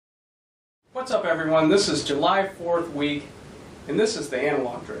What's up everyone, this is July 4th week, and this is the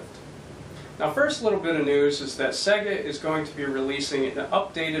Analog Drift. Now first little bit of news is that Sega is going to be releasing an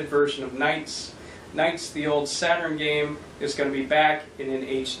updated version of Knights. Knights, the old Saturn game, is going to be back in an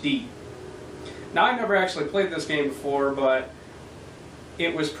HD. Now I never actually played this game before, but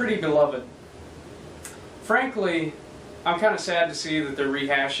it was pretty beloved. Frankly, I'm kind of sad to see that they're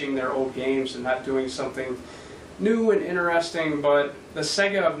rehashing their old games and not doing something new and interesting, but the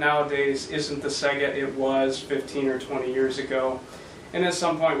Sega of nowadays isn't the Sega it was 15 or 20 years ago, and at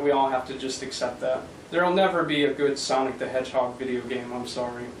some point we all have to just accept that. There'll never be a good Sonic the Hedgehog video game, I'm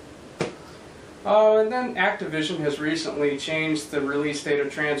sorry. And then Activision has recently changed the release date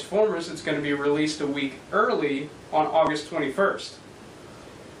of Transformers. It's going to be released a week early on August 21st.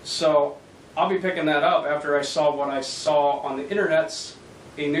 So I'll be picking that up after I saw what I saw on the internets,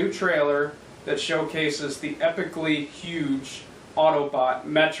 a new trailer that showcases the epically huge Autobot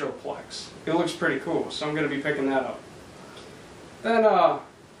Metroplex. It looks pretty cool, so I'm going to be picking that up. Then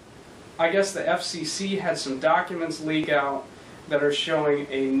I guess the FCC had some documents leak out that are showing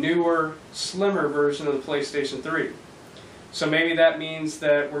a newer, slimmer version of the PlayStation 3. So maybe that means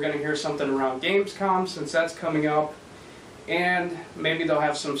that we're going to hear something around Gamescom since that's coming up, and maybe they'll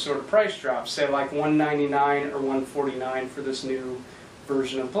have some sort of price drop, say like $199 or $149 for this new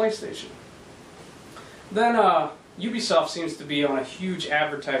version of PlayStation. Then Ubisoft seems to be on a huge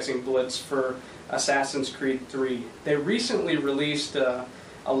advertising blitz for Assassin's Creed 3. They recently released a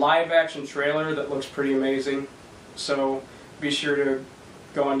live-action trailer that looks pretty amazing, so be sure to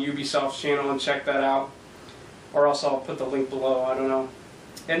go on Ubisoft's channel and check that out, or else I'll put the link below, I don't know.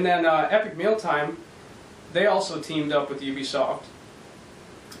 And then Epic Mealtime, they also teamed up with Ubisoft,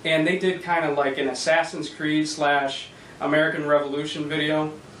 and they did kind of like an Assassin's Creed / American Revolution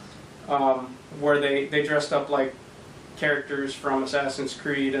video, where they dressed up like characters from Assassin's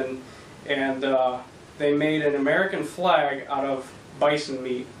Creed, and they made an American flag out of bison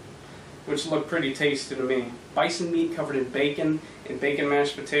meat, which looked pretty tasty to me. Bison meat covered in bacon and bacon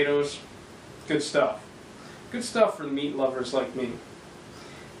mashed potatoes. Good stuff. Good stuff for the meat lovers like me.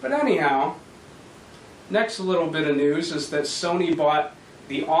 But anyhow, next little bit of news is that Sony bought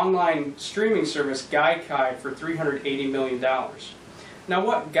the online streaming service Gaikai for $380 million. Now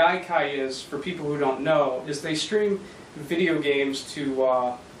what Gaikai is, for people who don't know, is they stream video games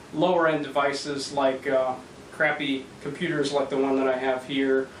to lower-end devices like crappy computers like the one that I have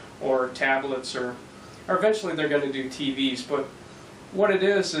here, or tablets, or eventually they're going to do TVs. But what it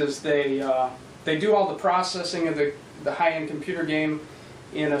is they do all the processing of the high-end computer game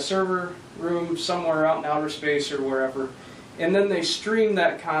in a server room somewhere out in outer space or wherever, and then they stream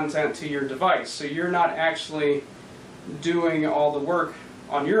that content to your device. So you're not actually doing all the work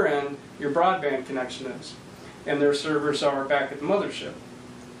on your end, your broadband connection is, and their servers are back at the mothership.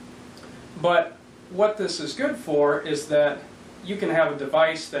 But what this is good for is that you can have a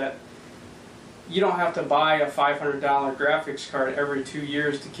device that you don't have to buy a $500 graphics card every 2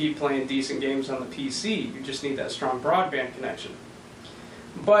 years to keep playing decent games on the PC. You just need that strong broadband connection.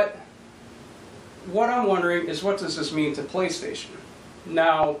 But what I'm wondering is, what does this mean to PlayStation?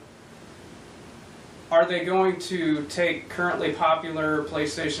 Now, are they going to take currently popular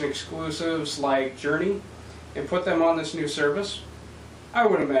PlayStation exclusives like Journey and put them on this new service? I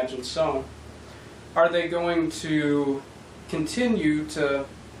would imagine so. Are they going to continue to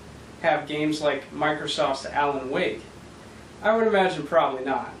have games like Microsoft's Alan Wake? I would imagine probably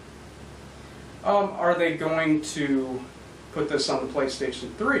not. Are they going to put this on the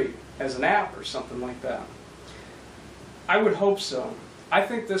PlayStation 3 as an app or something like that? I would hope so. I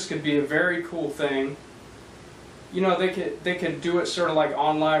think this could be a very cool thing. You know, they could do it sort of like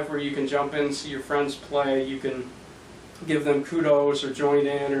OnLive, where you can jump in, see your friends play, you can give them kudos or join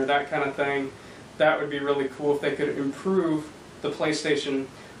in or that kind of thing. That would be really cool if they could improve the PlayStation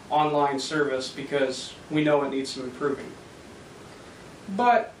online service, because we know it needs some improving.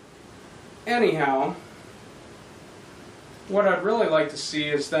 But anyhow, what I'd really like to see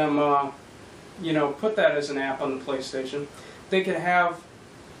is them, you know, put that as an app on the PlayStation. They could have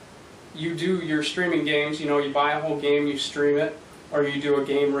you do your streaming games, you know, you buy a whole game, you stream it, or you do a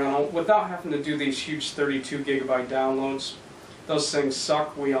game rental without having to do these huge 32 gigabyte downloads. Those things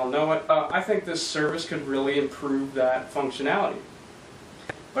suck, we all know it. I think this service could really improve that functionality.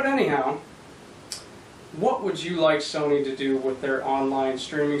 But anyhow, what would you like Sony to do with their online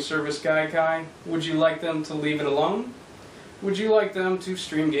streaming service Gaikai? Would you like them to leave it alone? Would you like them to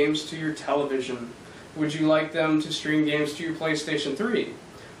stream games to your television? Would you like them to stream games to your PlayStation 3?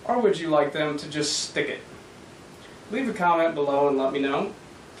 Or would you like them to just stick it? Leave a comment below and let me know.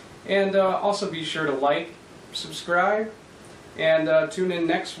 And also be sure to like, subscribe, and tune in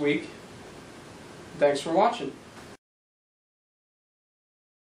next week Thanks for watching.